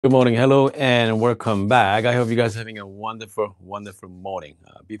Good morning, hello, and welcome back. I hope you guys are having a wonderful, wonderful morning.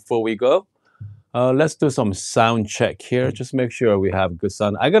 Before we go, let's do some sound check here. Just make sure we have good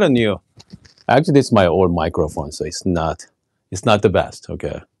sound. I got a new. Actually, this is my old microphone, so it's not the best.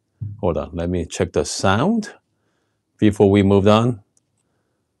 Okay, hold on. Let me check the sound before we move on.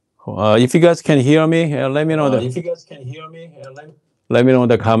 If you guys can hear me, let me know If you guys can hear me, let me know in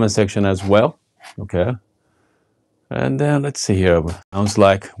the comment section as well. Okay, and then let's see here. Sounds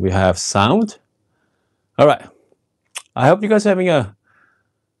like we have sound. All right. I hope you guys having a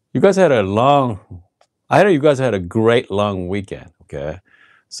You guys had a long. I know you guys had a great long weekend. Okay,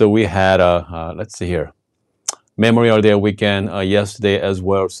 so we had a let's see here, Memorial Day weekend yesterday as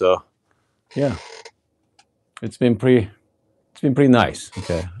well. So yeah, it's been pretty. It's been pretty nice.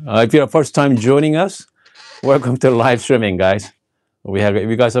 Okay, if you're first time joining us, welcome to live streaming, guys. We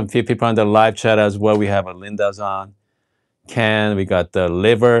got some few people on the live chat as well. We have Linda's on, Ken. We got the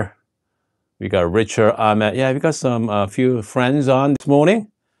liver. We got Richard Ahmed. Yeah, we got some few friends on this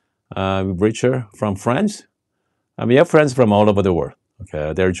morning. Richard from France. We have friends from all over the world.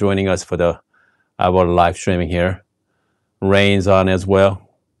 Okay, they're joining us for the our live streaming here. Rain's on as well.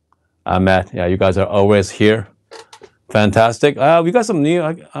 Matt, yeah, you guys are always here. Fantastic. We got some new.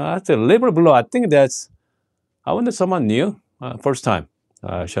 The Liver Blue. I think that's. I wonder someone new. First time.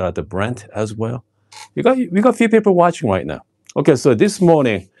 Shout out to Brent as well. We got a few people watching right now. Okay, so this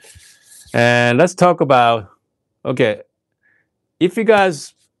morning, and let's talk about. Okay, if you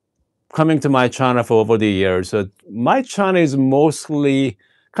guys coming to my channel for over the years, so my channel is mostly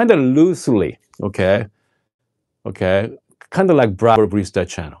kind of loosely, okay, kind of like Breville Barista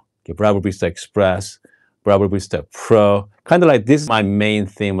channel, okay, Breville Barista Express, Breville Barista Pro, kind of like this is my main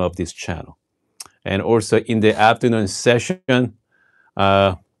theme of this channel. And also in the afternoon session,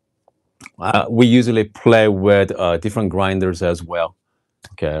 uh, we usually play with different grinders as well.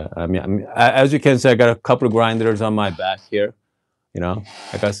 Okay, as you can see, I got a couple of grinders on my back here. I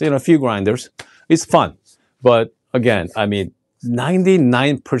got a few grinders. It's fun, but again,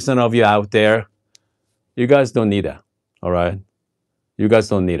 99% of you out there, you guys don't need that. All right, you guys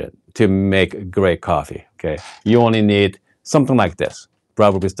don't need it to make great coffee. Okay, you only need something like this.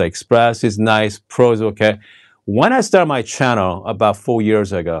 Breville Barista Express is nice. Pro is okay. When I started my channel about 4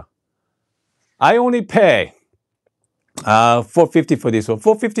 years ago, I only pay 450 for this one.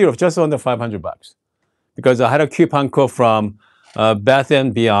 450 or just under $500 because I had a coupon code from Bath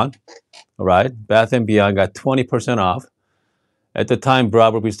and Beyond. All right, Bath and Beyond got 20% off. At the time,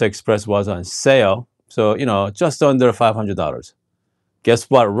 Breville Barista Express was on sale, so just under $500. Guess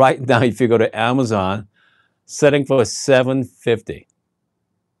what? Right now, if you go to Amazon, setting for 750.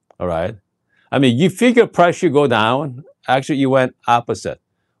 All right. You figure price should go down. Actually, you went opposite.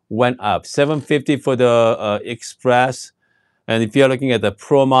 Went up. 750 for the Express, and if you're looking at the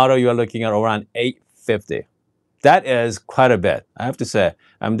Pro model, you are looking at around 850. That is quite a bit, I have to say.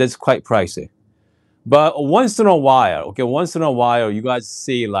 That's quite pricey. But once in a while, you guys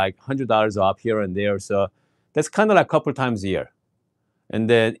see like $100 off here and there. So that's kind of like a couple times a year. And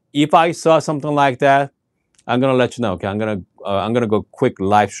then if I saw something like that, I'm gonna let you know. Okay, I'm gonna go quick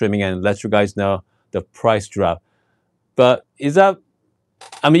live streaming and let you guys know the price drop. But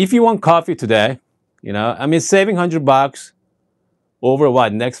if you want coffee today, saving $100 over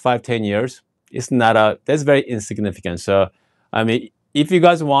what next 5-10 years, it's not that's very insignificant. So, if you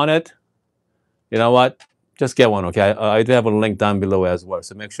guys want it, you know what? Just get one, okay? I do have a link down below as well.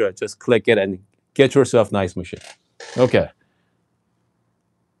 So make sure just click it and get yourself a nice machine. Okay.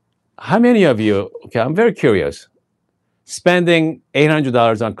 How many of you, okay, I'm very curious. Spending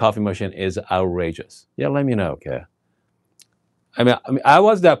 $800 on coffee machine is outrageous. Yeah, let me know, okay? I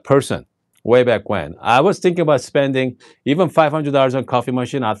was that person way back when. I was thinking about spending even $500 on coffee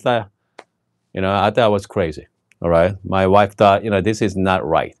machine. I thought I was crazy. All right. My wife thought, this is not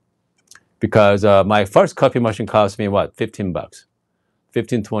right. Because my first coffee machine cost me what, $15,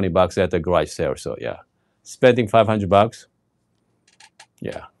 $15-$20 at the garage sale. So yeah, spending $500,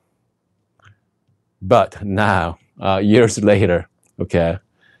 yeah. But now, years later,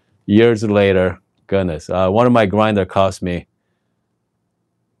 goodness, one of my grinder cost me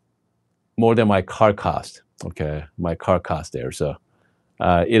more than my car cost. Okay, my car cost there. So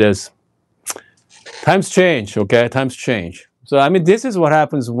it is times change. Okay, times change. So this is what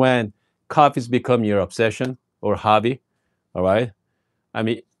happens when coffees become your obsession or hobby. All right.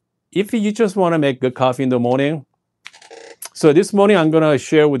 If you just want to make good coffee in the morning, so this morning I'm gonna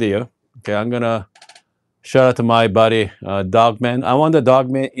share with you. Okay, I'm gonna shout out to my buddy Dogman. I wonder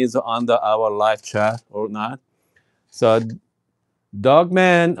Dogman is on our live chat or not. So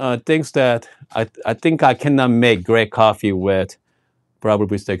Dogman thinks that I think I cannot make great coffee with Breville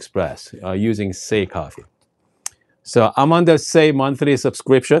Barista Express using Say Coffee. So I'm on the Say monthly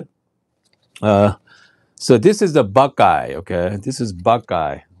subscription. So this is the Buckeye, okay? This is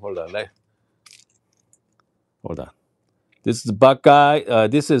Buckeye. Hold on. Hold on. This is Buckeye.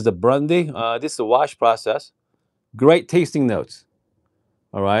 This is the brandy. This is the wash process. Great tasting notes.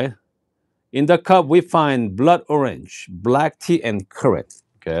 All right. In the cup, we find blood orange, black tea, and currant.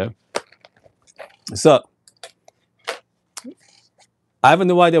 Okay. So I have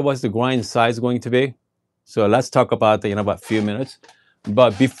no idea what's the grind size going to be. So let's talk about it in about a few minutes.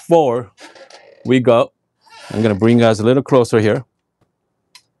 But before we go, I'm gonna bring us a little closer here.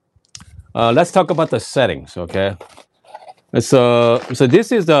 Let's talk about the settings. Okay. So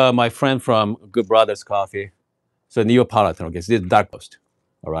this is my friend from Good Brothers Coffee. So Neapolitan, okay, so this is dark roast.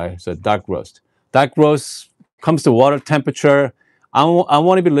 All right, so dark roast. Dark roast comes to water temperature. I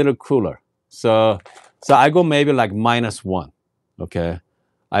want to be a little cooler. So I go maybe like -1. Okay,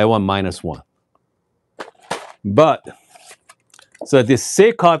 I want -1. But so this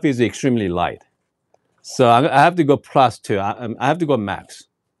Say coffee is extremely light. So I have to go +2. I have to go max.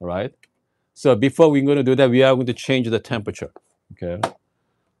 All right. So before we're going to do that, we are going to change the temperature. Okay.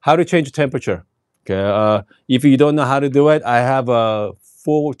 How to change temperature? Okay. If you don't know how to do it, I have a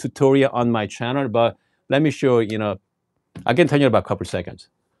full tutorial on my channel. But let me show you. I can tell you in about a couple of seconds.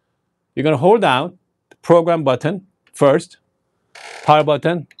 You're gonna hold down the program button first, power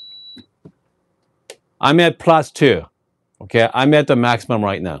button. I'm at +2. Okay. I'm at the maximum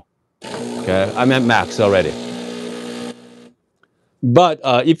right now. Okay. I'm at max already. But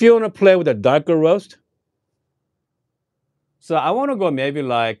if you want to play with a darker roast, so I want to go maybe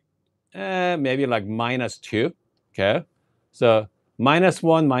like -2. Okay. So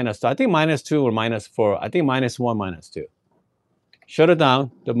 -1, -2. I think -2 or -4. I think -1, -2. Shut it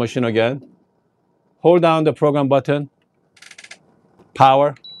down, the machine again. Hold down the program button.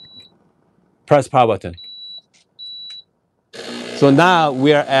 Power. Press power button. So now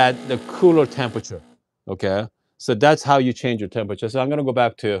we are at the cooler temperature. Okay. So that's how you change your temperature. So I'm going to go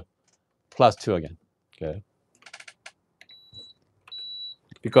back to +2 again. Okay.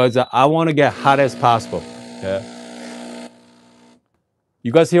 Because I want to get hot as possible. Okay.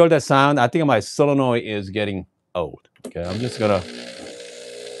 You guys hear that sound? I think my solenoid is getting old. Okay. I'm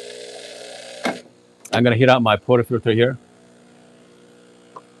gonna heat up my portafilter here.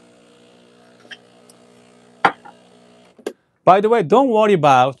 By the way, don't worry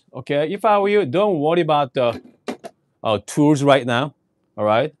about, okay, if I were you, don't worry about the tools right now. All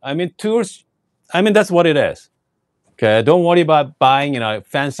right. I mean, tools, that's what it is. Okay. Don't worry about buying,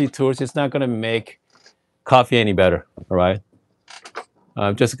 fancy tools. It's not gonna make coffee any better. All right.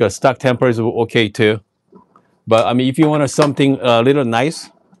 Just stock temper is okay too. But I mean, if you want something a little nice,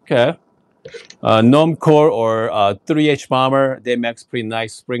 okay. Gnome Core or 3H Bomber, they make pretty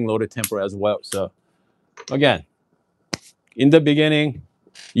nice spring-loaded temper as well. So again, in the beginning,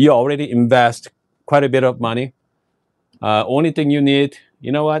 you already invest quite a bit of money. Only thing you need,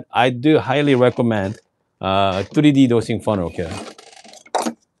 you know what? I do highly recommend 3D dosing funnel. Okay.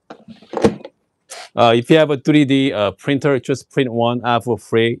 If you have a 3D printer, just print one out for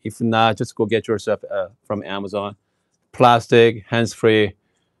free. If not, just go get yourself from Amazon. Plastic, hands-free.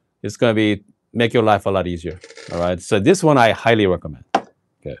 It's gonna make your life a lot easier. All right. So this one I highly recommend.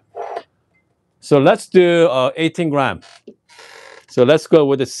 Okay. So let's do 18 gram. So let's go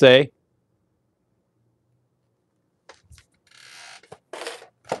with the Say.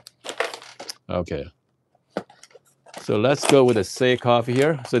 Okay. So let's go with the Say coffee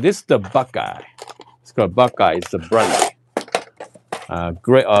here. So this is the Buckeye. It's called Buckeye. It's the brandy.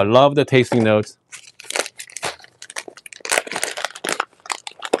 Great. Love the tasting notes.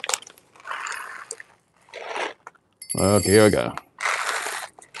 Okay, here we go.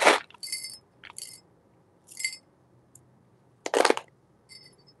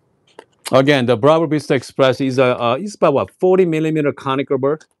 Again, the Breville Barista Express is it's about what, 40 millimeter conical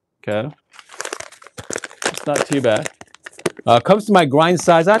burr. Okay, it's not too bad. Comes to my grind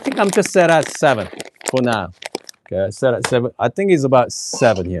size, I think I'm just set at 7 for now. Okay, set at 7. I think it's about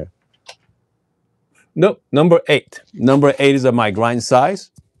 7 here. Nope, number 8. Number 8 is my grind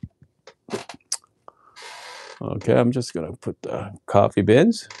size. Okay, I'm just gonna put the coffee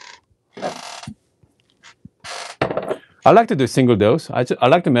beans. I like to do single dose. I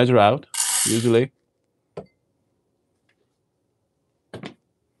like to measure out usually.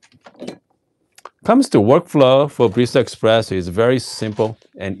 Comes to workflow for Barista Express is very simple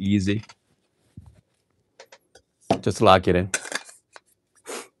and easy. Just lock it in.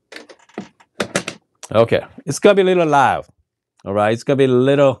 Okay, it's gonna be a little loud. All right, it's gonna be a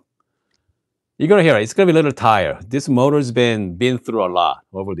little. You're gonna hear it. It's gonna be a little tired. This motor's been through a lot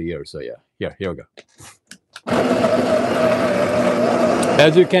over the years. So yeah, here we go.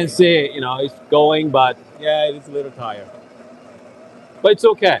 As you can see, it's going, but yeah, it's a little tired. But it's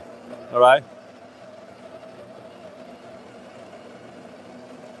okay. All right.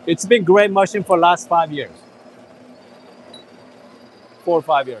 It's been great machine for last 5 years, 4 or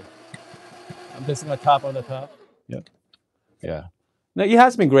 5 years. I'm just gonna tap on the top. Yeah. Yeah. No, it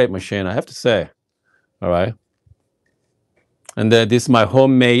has been great machine, I have to say. All right. And then this is my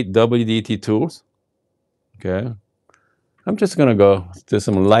homemade WDT tools. Okay. I'm just gonna go do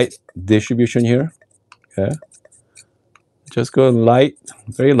some light distribution here. Okay. Just go light,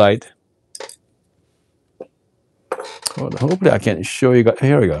 very light. Well, hopefully I can show you guys.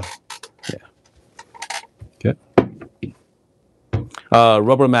 Here we go. Yeah. Okay.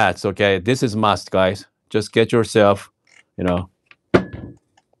 Rubber mats. Okay. This is must, guys. Just get yourself, you know,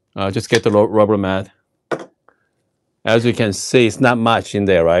 just get the rubber mat. As you can see, it's not much in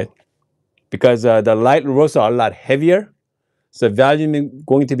there, right? Because the light roasts are a lot heavier, so volume is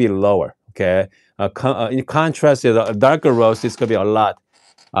going to be lower. Okay. In contrast, the darker roast is going to be a lot.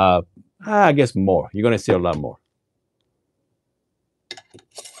 I guess more. You're going to see a lot more.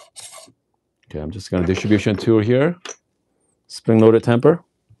 Okay, I'm just going to distribution tool here. Spring-loaded temper.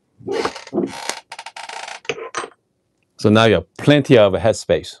 So now you have plenty of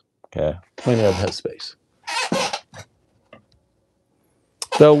headspace. Okay, plenty of headspace.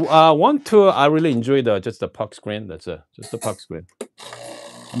 The one tool I really enjoy just the puck screen. That's just the puck screen.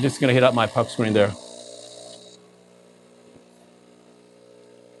 I'm just gonna hit up my puck screen there.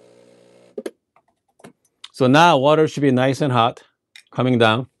 So now water should be nice and hot, coming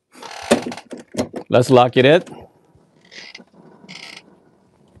down. Let's lock it in.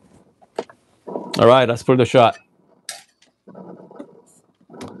 All right, let's put the shot.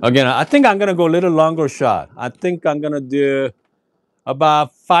 Again, I think I'm gonna go a little longer shot. I think I'm gonna do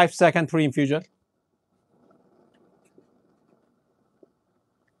about 5-second pre-infusion.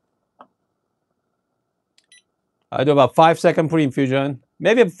 I do about 5-second pre-infusion,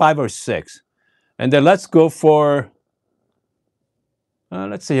 maybe 5 or 6. And then let's go for,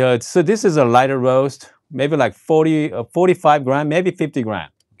 let's see, so this is a lighter roast, maybe like 45 gram, maybe 50 gram,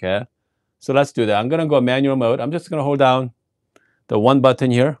 okay? So let's do that. I'm gonna go manual mode. I'm just gonna hold down the one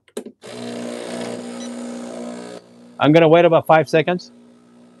button here. I'm gonna wait about 5 seconds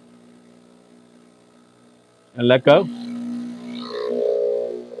and let go.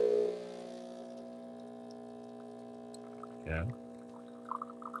 Yeah.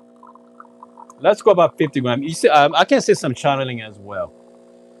 Let's go about 50 gram. You see, I can see some channeling as well.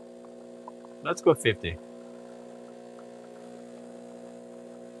 Let's go 50.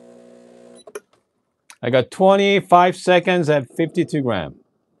 I got 25 seconds at 52 gram.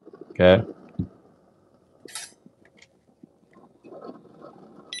 Okay.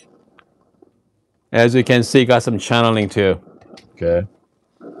 As you can see, got some channeling too. Okay.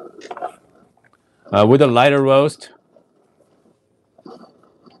 With a lighter roast,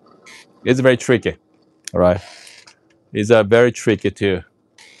 it's very tricky. All right. It's very tricky to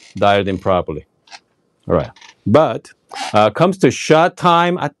dial it in properly. All right. But comes to shot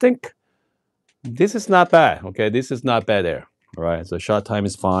time, I think this is not bad. Okay. This is not bad there. All right. So shot time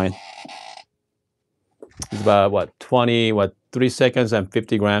is fine. It's about what 3 seconds and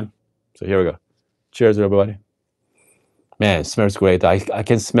 50 gram. So here we go. Cheers, everybody. Man, it smells great. I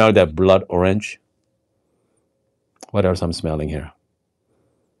can smell that blood orange. What else I'm smelling here?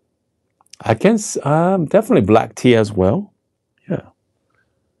 I can definitely black tea as well. Yeah.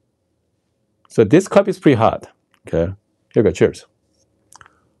 So this cup is pretty hot. Okay. Here we go. Cheers.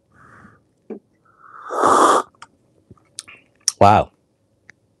 Wow.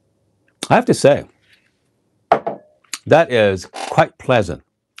 I have to say, that is quite pleasant.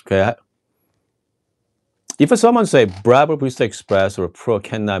 Okay. If someone say Breville Barista Express or Pro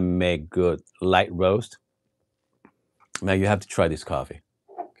cannot make good light roast, man, you have to try this coffee.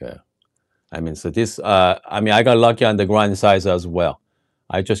 Okay. I mean, so this, I got lucky on the grind size as well.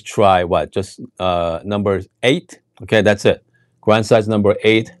 I just try just number 8. Okay, that's it. Grind size number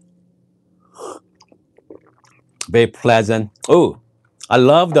 8. Very pleasant. Oh, I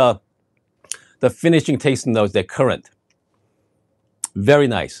love the finishing taste notes. They're current. Very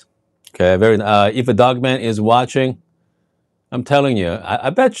nice. Okay, very. If a dogman is watching, I'm telling you, I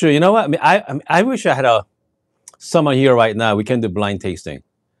bet you. You know what? I wish I had someone here right now. We can do blind tasting.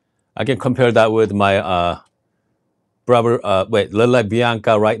 I can compare that with my brother. Lila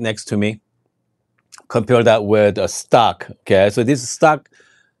Bianca right next to me. Compare that with a stock. Okay, so this is stock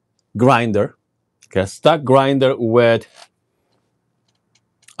grinder. Okay, stock grinder with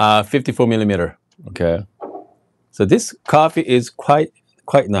 54 millimeter. Okay. So this coffee is quite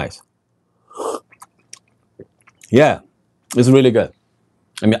nice. Yeah, it's really good.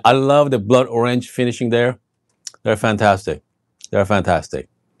 I mean, I love the blood orange finishing there. They're fantastic. They're fantastic.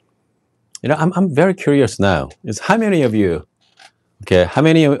 You know, I'm very curious now. Is how many of you, okay, how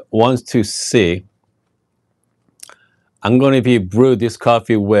many wants to see I'm going to be brew this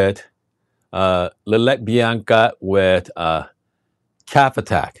coffee with Lillet Bianca with Calf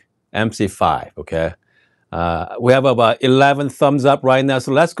Attack MC5, okay? We have about 11 thumbs up right now.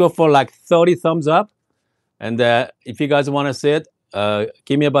 So let's go for like 30 thumbs up. And if you guys want to see it,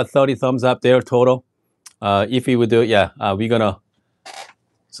 give me about 30 thumbs up there total. If you would do it, yeah, we're going to.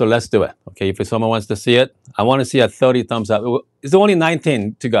 So let's do it. Okay, if someone wants to see it, I want to see a 30 thumbs up. It's only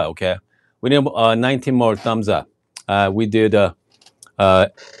 19 to go, okay? We need 19 more thumbs up. We did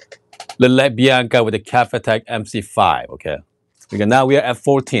Lillet Bianca with the Calf Attack MC5, okay? Okay, now we are at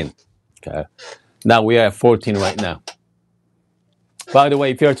 14, okay? Now we are at 14 right now. By the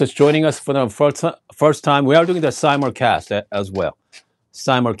way, if you're just joining us for the first time, we are doing the simulcast as well.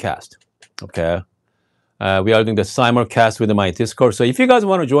 Simulcast, okay? We are doing the simulcast with my Discord. So if you guys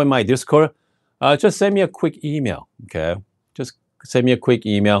want to join my Discord, just send me a quick email, okay? Just send me a quick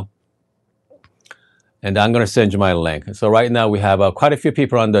email, and I'm going to send you my link. So right now we have quite a few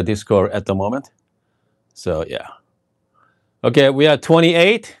people on the Discord at the moment. So yeah. Okay, we are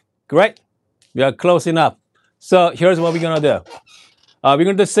 28. Great. We are closing up. So here's what we're going to do. We're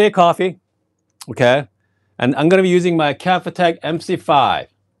going to say coffee, okay? And I'm going to be using my Calf Attack MC5,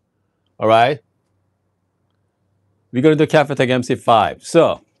 all right? We're going to do Calf Attack MC5.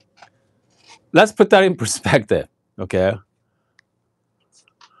 So let's put that in perspective, okay?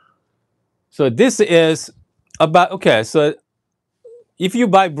 So this is about, okay, so if you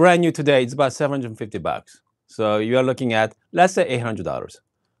buy brand new today, it's about 750 bucks. So you are looking at, let's say $800,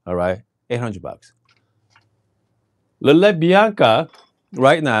 all right? 800 bucks. Lillet Bianca,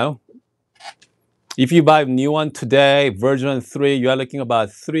 right now, if you buy a new one today, version 3, you are looking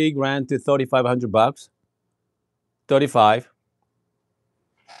about 3 grand to 3,500 bucks. 35.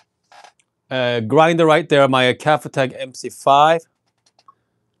 Grinder right there, my Calf Attack MC5.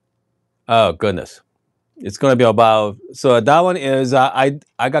 Oh goodness, it's gonna be about. So that one is I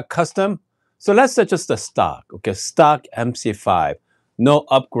got custom. So let's say just the stock, okay, stock MC5, no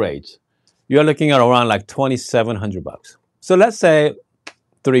upgrades. You're looking at around like 2,700 bucks. So let's say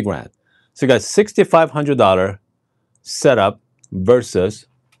 3 grand. So you got $6,500 setup versus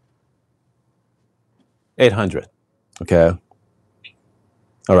 800. Okay.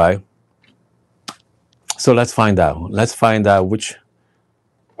 All right. So let's find out. Let's find out which.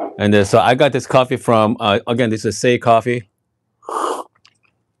 And so I got this coffee from, again, this is Say Coffee.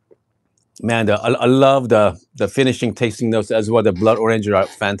 Man, I love the finishing tasting notes as well. The blood orange are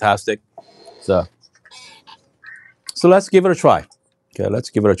fantastic. So, so let's give it a try. Okay, let's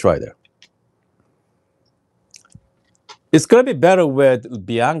give it a try there. It's going to be better with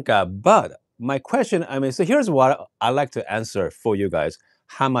Bianca, but my question, I mean, so here's what I like to answer for you guys.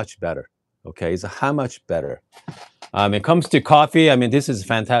 How much better? Okay, it's how much better? It comes to coffee. I mean, this is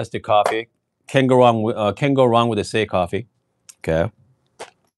fantastic coffee. Can't go wrong with the Say Coffee. Okay.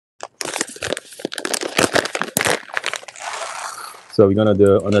 So we're gonna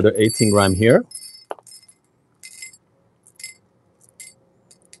do another 18 gram here.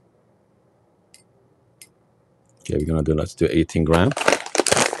 Okay, let's do 18 gram.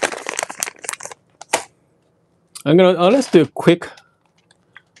 Let's do a quick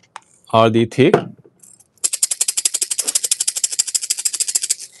RDT.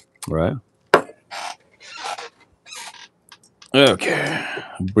 Right. Okay.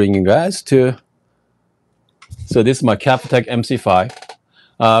 Bring you guys to, so this is my Calf Attack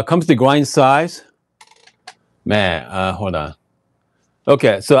MC5. Comes to grind size. Man, hold on.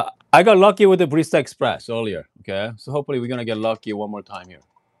 Okay, so I got lucky with the Barista Express earlier. Okay, so hopefully we're gonna get lucky one more time here.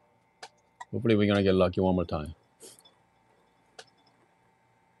 Hopefully we're gonna get lucky one more time.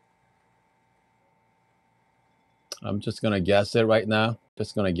 I'm just gonna guess it right now.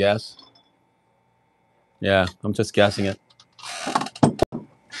 Just gonna guess. Yeah, I'm just guessing it.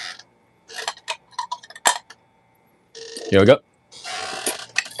 Here we go.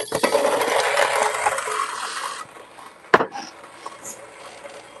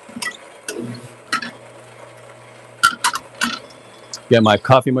 Get my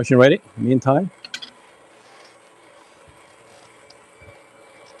coffee machine ready. Meantime.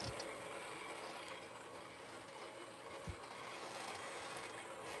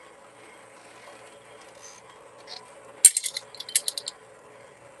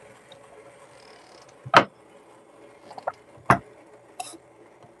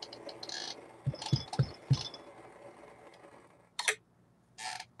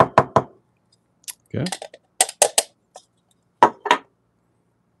 Okay.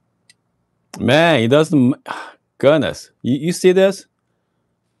 Man, it doesn't. Goodness, you see this?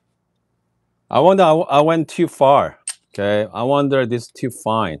 I wonder I went too far. Okay, I wonder this too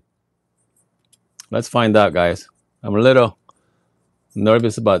fine. Let's find out, guys. I'm a little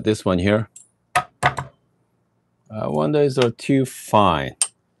nervous about this one here. I wonder is it too fine?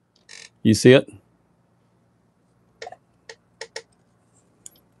 You see it?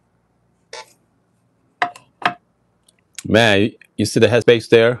 Man, you see the headspace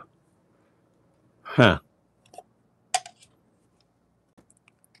there? Huh.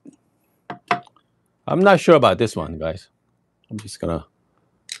 I'm not sure about this one, guys. I'm just gonna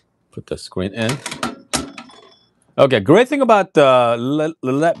put the screen in. Okay, great thing about the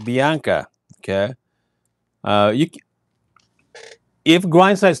Lillet Bianca. Okay, you if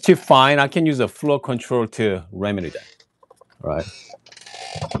grind size too fine, I can use a flow control to remedy that. All right.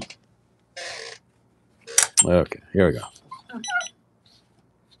 Okay, here we go.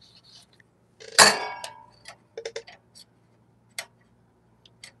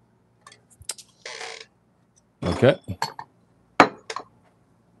 Okay.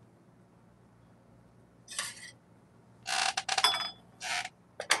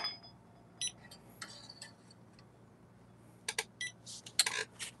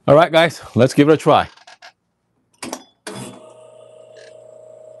 All right, guys, let's give it a try.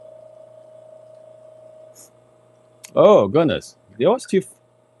 Oh goodness, it was too.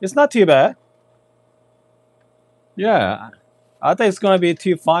 It's not too bad. Yeah, I think it's gonna be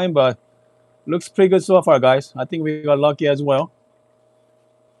too fine, but looks pretty good so far, guys. I think we got lucky as well.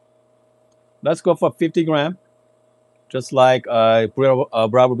 Let's go for 50 gram, just like Breville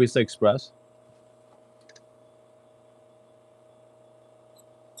Barista Express.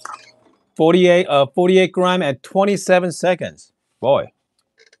 48 gram at 27 seconds. Boy,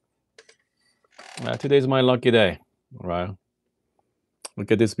 today's my lucky day. All right, look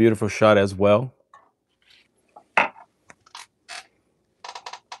at this beautiful shot as well.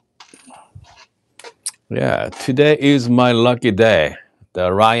 Yeah, today is my lucky day.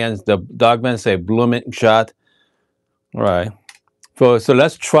 The dogman say blooming shot. All right. So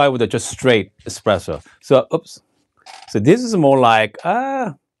let's try with a just straight espresso. So oops. So this is more like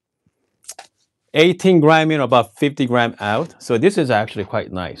 18 gram in, about 50 gram out. So this is actually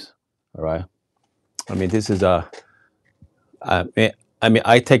quite nice. All right. I mean, this is I mean,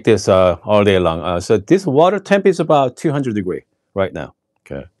 I take this all day long. So this water temp is about 200 degree right now.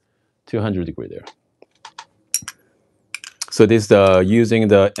 Okay, 200 degree there. So this using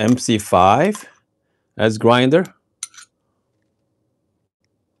the MC5 as grinder.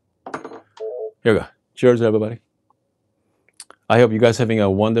 Here we go. Cheers, everybody. I hope you guys having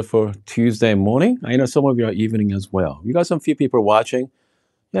a wonderful Tuesday morning. I know some of you are evening as well. We got some few people watching.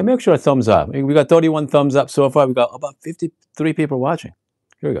 Yeah, make sure a thumbs up. We got 31 thumbs up so far. We got about 53 people watching.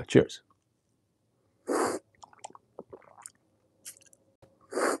 Here we go. Cheers.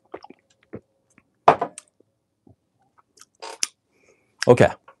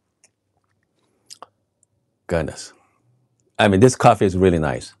 Okay. Goodness. I mean, this coffee is really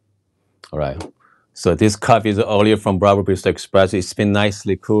nice. All right. So this coffee is earlier from Breville Barista Express. It's been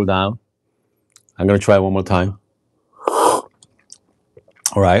nicely cooled down. I'm going to try one more time. All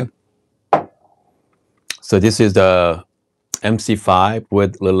right. So this is the MC5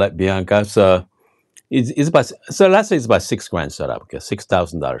 with Lillet Bianca. So it's about, so let's say it's about 6 grand setup. Okay,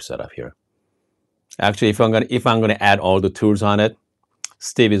 $6,000 setup here. Actually, if I'm gonna add all the tools on it,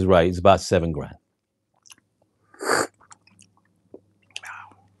 Steve is right. It's about 7 grand.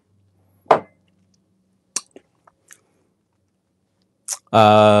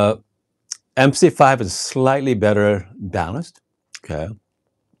 MC5 is slightly better balanced. Okay,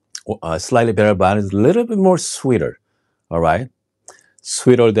 slightly better balanced, a little bit more sweeter. All right,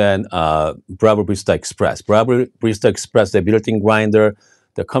 sweeter than Breville Barista Express. Breville Barista Express, the built-in grinder,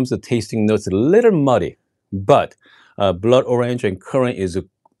 there comes the tasting notes a little muddy, but blood orange and currant is,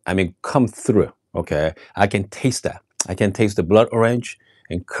 come through. Okay, I can taste that. I can taste the blood orange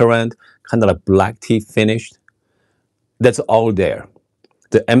and currant, kind of like black tea finished. That's all there.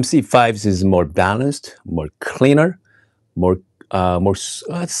 The MC5s is more balanced, more cleaner,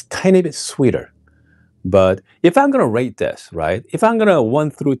 it's tiny bit sweeter. But if I'm gonna rate this, right? If I'm gonna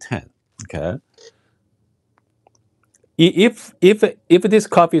 1 through 10, okay. If this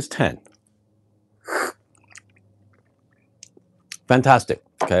coffee is 10, fantastic.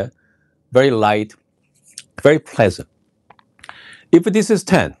 Okay, very light, very pleasant. If this is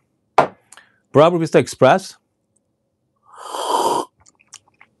 10, Breville Barista Express,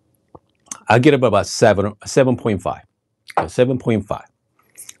 I get about 7.5, 7.5,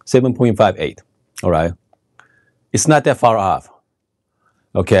 7.58. All right, it's not that far off.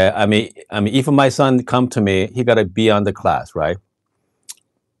 Okay, I mean, if my son come to me, he got to be on the class, right?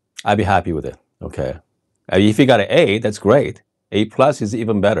 I'd be happy with it. Okay, if he got an A, that's great. A plus is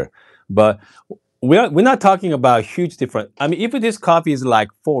even better. But we're not talking about huge difference. I mean, if this coffee is like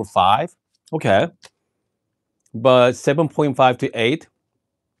 4 or 5, okay, but 7.5 to 8,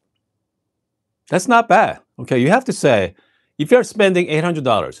 that's not bad. Okay, you have to say, if you're spending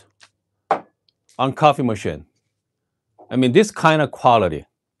 $800 on coffee machine, I mean, this kind of quality.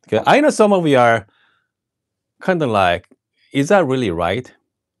 Okay, I know some of you are kind of like, is that really right?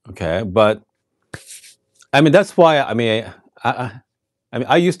 Okay, but I mean, that's why I, I mean,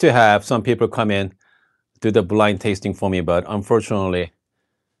 I used to have some people come in do the blind tasting for me, but unfortunately,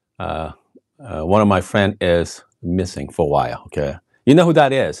 uh, one of my friend is missing for a while. Okay, you know who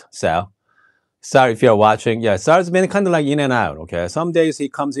that is, Sal? Sal, if you're watching, yeah, Sal's been kind of like in and out. Okay, some days he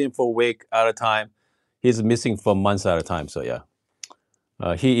comes in for a week at a time. He's missing for months at a time. So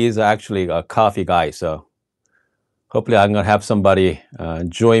yeah, he is actually a coffee guy. So hopefully, I'm gonna have somebody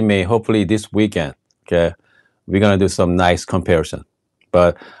join me. Hopefully this weekend. Okay, we're gonna do some nice comparison.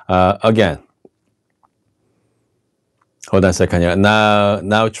 But again, hold on a second here.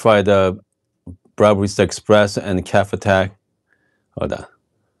 Now try the Breville Barista Express and Cafe Tag. Hold on.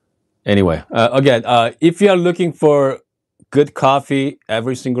 Anyway, again, if you are looking for good coffee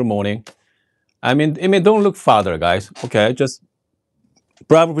every single morning, I mean, don't look farther, guys. Okay, just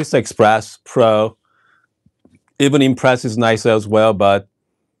Breville Barista Express Pro. Even Impress is nice as well, but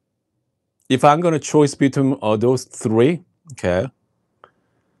if I'm gonna choose between those three, okay.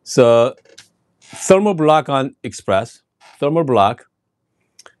 So thermal block on Express, thermal block.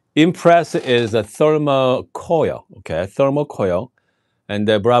 Impress is a thermal coil, okay, thermal coil, and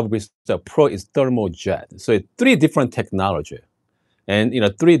the Breville Barista Pro is thermal jet. So it's three different technology, and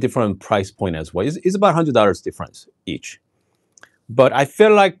three different price point as well. It's about $100 difference each. But I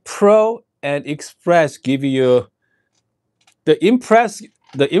feel like Pro and Express give you the Impress.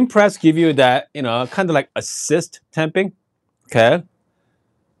 The Impress give you that kind of like assist temping. Okay,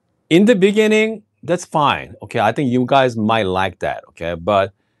 in the beginning, that's fine. Okay, I think you guys might like that. Okay,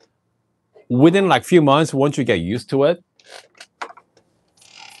 but within like few months, once you get used to it,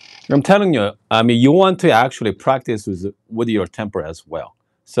 I'm telling you, I mean, you want to actually practice with your temper as well.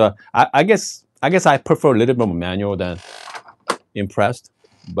 So I guess I prefer a little bit more manual than impressed.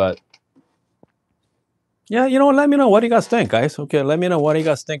 But yeah, let me know what you guys think, guys. Okay, let me know what you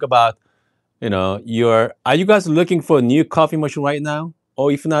guys think about your. Are you guys looking for a new coffee machine right now,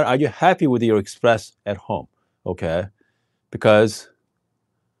 or if not, are you happy with your Express at home? Okay, because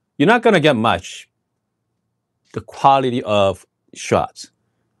you're not gonna get much the quality of shots.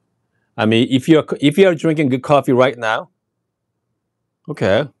 I mean, if you're drinking good coffee right now,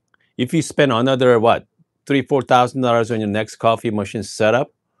 okay, if you spend another what $3,000-4,000 on your next coffee machine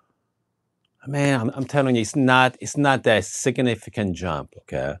setup, man, I'm telling you, it's not that significant jump.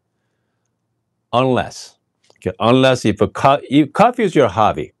 Okay, unless unless if coffee is your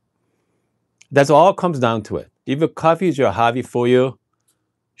hobby, that's all it comes down to it. If a coffee is your hobby for you,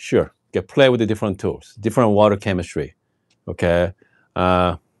 sure, get play with the different tools, different water chemistry, okay,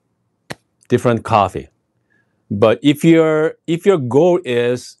 uh, different coffee. But if your goal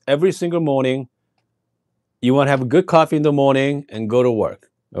is every single morning you want to have a good coffee in the morning and go to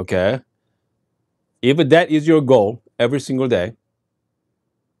work, okay, if that is your goal every single day,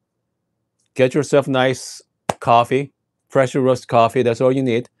 get yourself nice coffee, pressure roast coffee. That's all you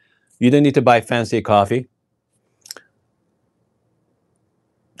need. You don't need to buy fancy coffee.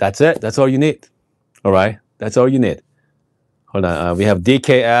 That's it. That's all you need. All right. That's all you need. Hold on. We have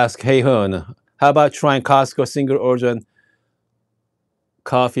DK ask, hey Hun, how about trying Costco single origin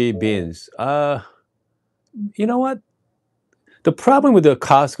coffee beans? You know what? The problem with the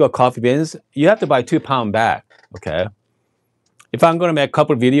Costco coffee beans, you have to buy 2 pound bag. Okay. If I'm gonna make a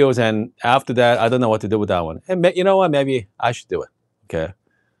couple of videos and after that, I don't know what to do with that one. And you know what? Maybe I should do it. Okay.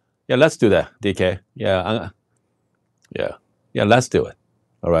 Yeah, let's do that, DK. Yeah, yeah, yeah. Let's do it.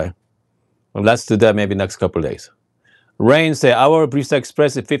 All right. Well, let's do that maybe next couple of days. Rain say our Barista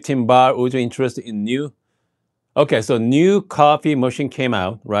Express is 15 bar. Would you interested in new? Okay, so new coffee machine came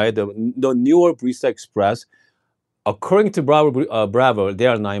out, right? The newer Barista Express, according to Bravo, they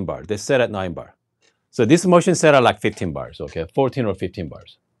are 9 bar. They set at 9 bar. So this machine set at like 15 bars, okay, 14 or 15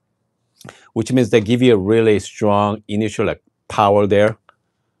 bars, which means they give you a really strong initial like power there.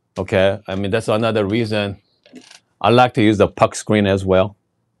 Okay, I mean that's another reason I like to use the puck screen as well.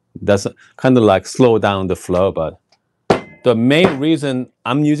 That's kind of like slow down the flow, but the main reason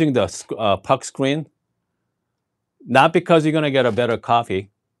I'm using the puck screen, not because you're gonna get a better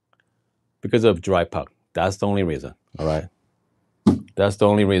coffee, because of dry puck. That's the only reason. All right. That's the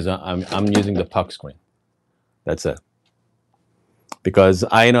only reason I'm using the puck screen. That's it. Because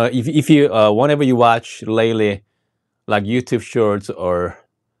I know if you whenever you watch lately like YouTube Shorts or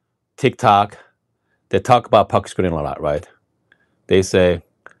TikTok, they talk about puck screen a lot, right? They say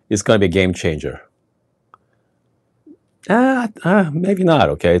it's going to be a game changer. Maybe not.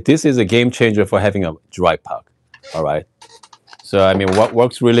 Okay, this is a game changer for having a dry puck. All right. So I mean, what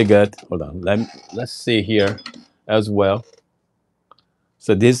works really good? Hold on. Let's see here as well.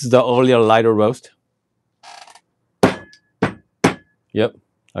 So this is the earlier lighter roast. Yep.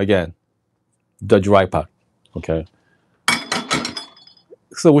 Again, the dry puck. Okay.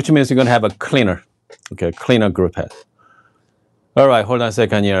 So which means you're gonna have a cleaner, okay, cleaner group head. All right, hold on a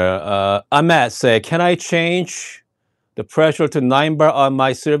second here. Ahmed say, can I change the pressure to 9 bar on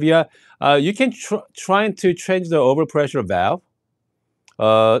my Sylvia? You can trying to change the overpressure valve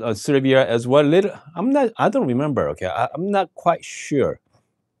on Sylvia as well. Little, I don't remember. Okay, I'm not quite sure.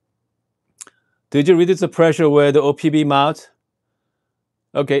 Did you reduce the pressure with the OPB mount?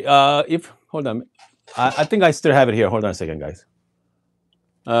 Okay, if hold on, I think I still have it here. Hold on a second, guys.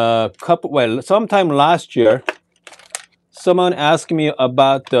 Well, sometime last year, someone asked me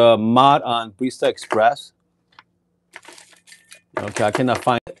about the mod on Barista Express. Okay, I cannot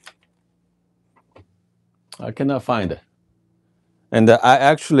find it. I cannot find it. And I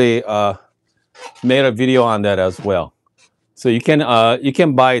actually made a video on that as well. So you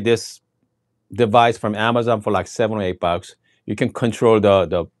can buy this device from Amazon for like $7 or $8. You can control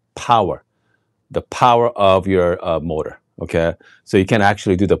the power, of your motor. Okay, so you can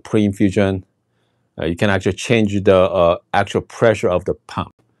actually do the pre-infusion. You can actually change the actual pressure of the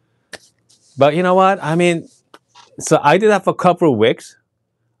pump. But you know what? I mean, so I did that for a couple of weeks.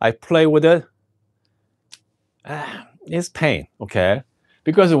 I play with it. It's pain, okay?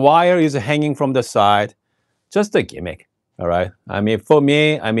 Because the wire is hanging from the side. Just a gimmick, all right? I mean, for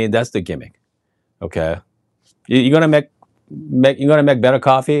me, I mean that's the gimmick, okay? You're gonna you're gonna make better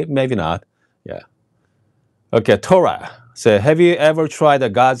coffee? Maybe not. Yeah. Okay, Torah. So, have you ever tried the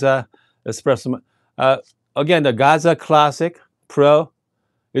Gaza espresso? Again, the Gaza Classic Pro.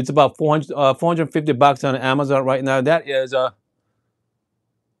 It's about 450 bucks on Amazon right now. That is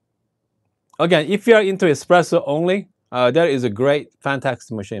again, if you're into espresso only, that is a great,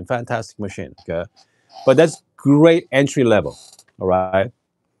 fantastic machine. Fantastic machine. Okay, but that's great entry level. All right,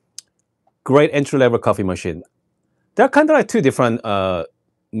 great entry level coffee machine. They're kind of like two different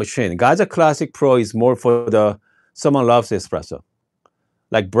machine. Gaza Classic Pro is more for the someone loves espresso,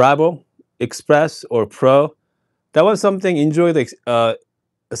 like Bravo Express or Pro. That was something enjoy the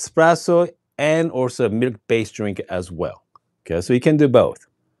espresso and also milk-based drink as well. Okay, so you can do both.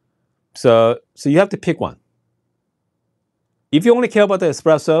 So you have to pick one. If you only care about the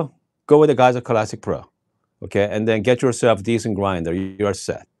espresso, go with the Gaza Classic Pro. Okay, and then get yourself a decent grinder. You are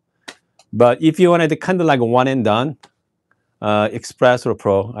set. But if you wanted to kind of like one and done, Express or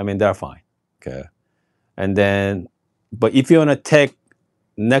Pro, I mean they're fine. Okay, and then, but if you want to take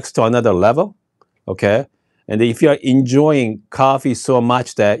next to another level, okay, and if you are enjoying coffee so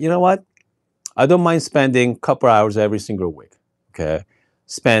much that you know what, I don't mind spending a couple hours every single week. Okay,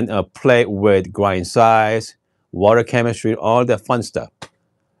 play with grind size, water chemistry, all that fun stuff,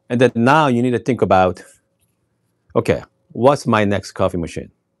 and then now you need to think about, okay, what's my next coffee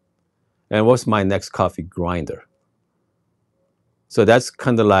machine, and what's my next coffee grinder. So that's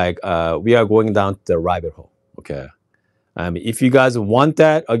kind of like we are going down the rabbit hole. Okay. If you guys want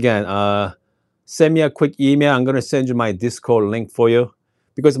that, again, send me a quick email. I'm going to send you my Discord link for you.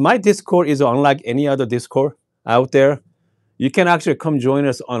 Because my Discord is unlike any other Discord out there. You can actually come join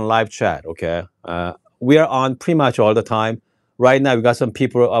us on live chat, okay? We are on pretty much all the time. Right now, we got some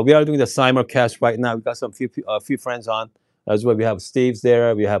people. We are doing the simulcast right now. We got some few friends on as well. We have Steve's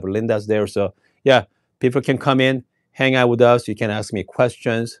there. We have Linda's there. So, yeah, people can come in, hang out with us. You can ask me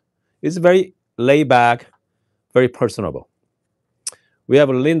questions. It's very laid back, very personable. We have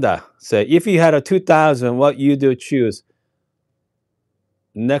Linda say, if you had a 2000, what you do choose?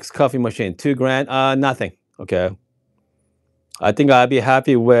 Next coffee machine, $2,000, nothing. Okay. I think I'd be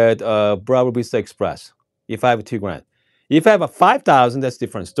happy with Breville Barista Express if I have $2,000. If I have a 5,000, that's a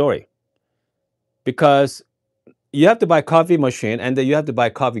different story. Because you have to buy coffee machine and then you have to buy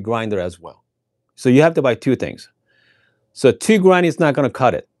coffee grinder as well. So you have to buy two things. So $2,000 is not going to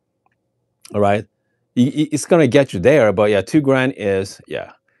cut it. All right. It's going to get you there, but yeah, $2,000 is,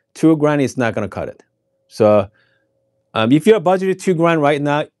 yeah, $2,000 is not going to cut it. So if you're budgeted $2,000 right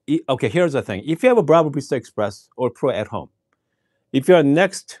now, okay, here's the thing. If you have a Breville Barista Express or Pro at home, if your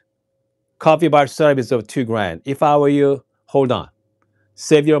next coffee bar service of $2,000, if I were you, hold on,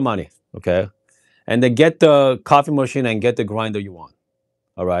 save your money. okay? And then get the coffee machine and get the grinder you want.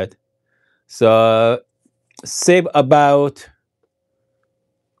 All right. So save about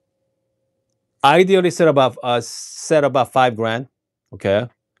ideally set about 5 grand. Okay.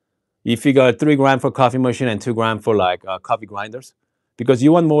 You figure 3 grand for coffee machine and 2 grand for like coffee grinders, because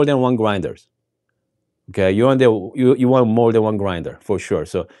you want more than one grinders. Okay, you want more than one grinder for sure.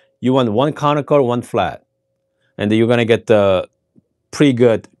 So you want one conical, one flat, and then you're gonna get the pretty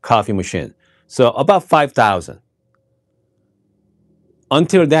good coffee machine. So about 5,000.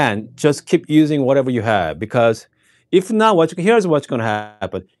 Until then, just keep using whatever you have, because if not, here's what's gonna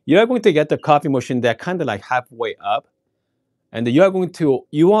happen. You're going to get the coffee machine that kind of like halfway up, and you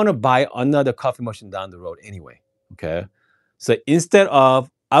want to buy another coffee machine down the road anyway. Okay, so instead of,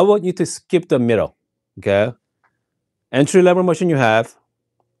 I want you to skip the middle. Okay, entry level machine you have.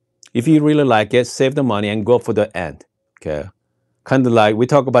 If you really like it, save the money and go for the end. Okay, kind of like we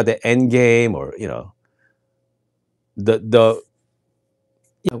talk about the end game, or the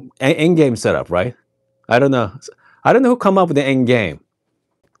end game setup, right? I don't know. I don't know who come up with the end game.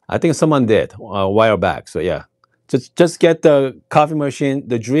 I think someone did a while back. So yeah, just get the coffee machine,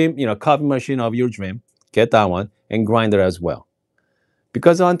 the dream, coffee machine of your dream. Get that one and grinder as well.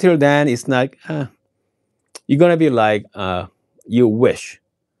 Because until then, it's like you're gonna be like you wish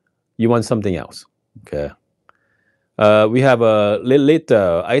you want something else. Okay. We have a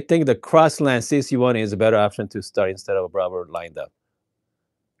little. I think the Crossland 61 is a better option to start instead of a Bravo lined up.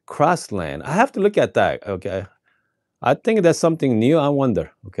 Crossland. I have to look at that. Okay. I think that's something new. I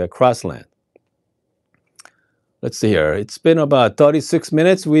wonder. Okay, Crossland. Let's see here. It's been about 36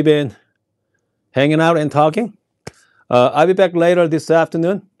 minutes. We've been hanging out and talking. I'll be back later this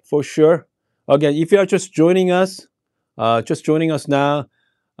afternoon for sure. Again, if you are just joining us now,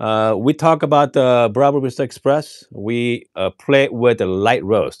 we talk about the Breville Barista Express. We play with the light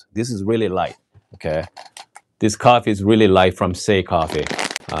roast. This is really light. Okay, this coffee is really light from Say Coffee.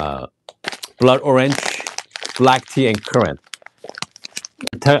 Blood orange, black tea, and currant.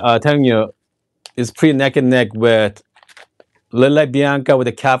 Telling you, it's pretty neck and neck with Lilla Bianca with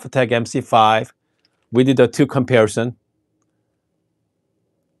the Cafatech MC5. We did the two comparison.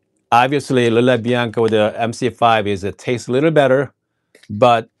 Obviously, Lilla Bianca with the MC5 it tastes a little better,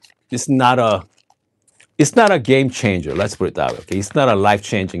 but it's not a game changer. Let's put it that way. Okay, it's not a life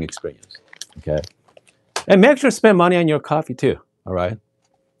changing experience. Okay, and make sure to spend money on your coffee too. All right,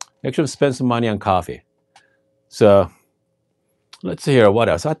 make sure to spend some money on coffee. So let's see here. What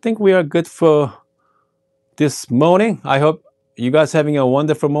else? I think we are good for this morning. I hope you guys having a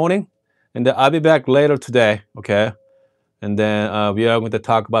wonderful morning, and then I'll be back later today. Okay, and then we are going to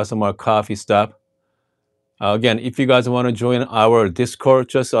talk about some more coffee stuff. Again, if you guys want to join our Discord,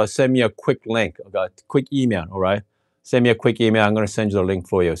 just send me a quick link, a quick email. All right, send me a quick email. I'm going to send you the link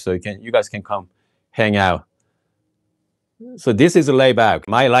for you, so you guys can come hang out. So this is a layback.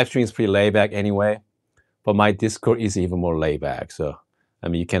 My live stream is pretty laid back anyway, but my Discord is even more laid back. So I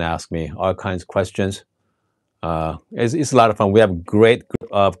mean, you can ask me all kinds of questions. It's a lot of fun. We have a great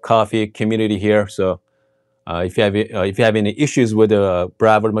group of coffee community here. So if you have any issues with the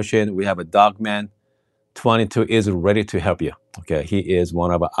Breville machine, we have a Dogman 22 is ready to help you. Okay, he is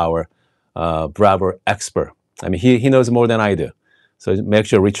one of our Breville expert. I mean, he knows more than I do. So make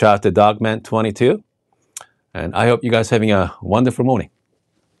sure to reach out to Dogman 22. And I hope you guys having a wonderful morning.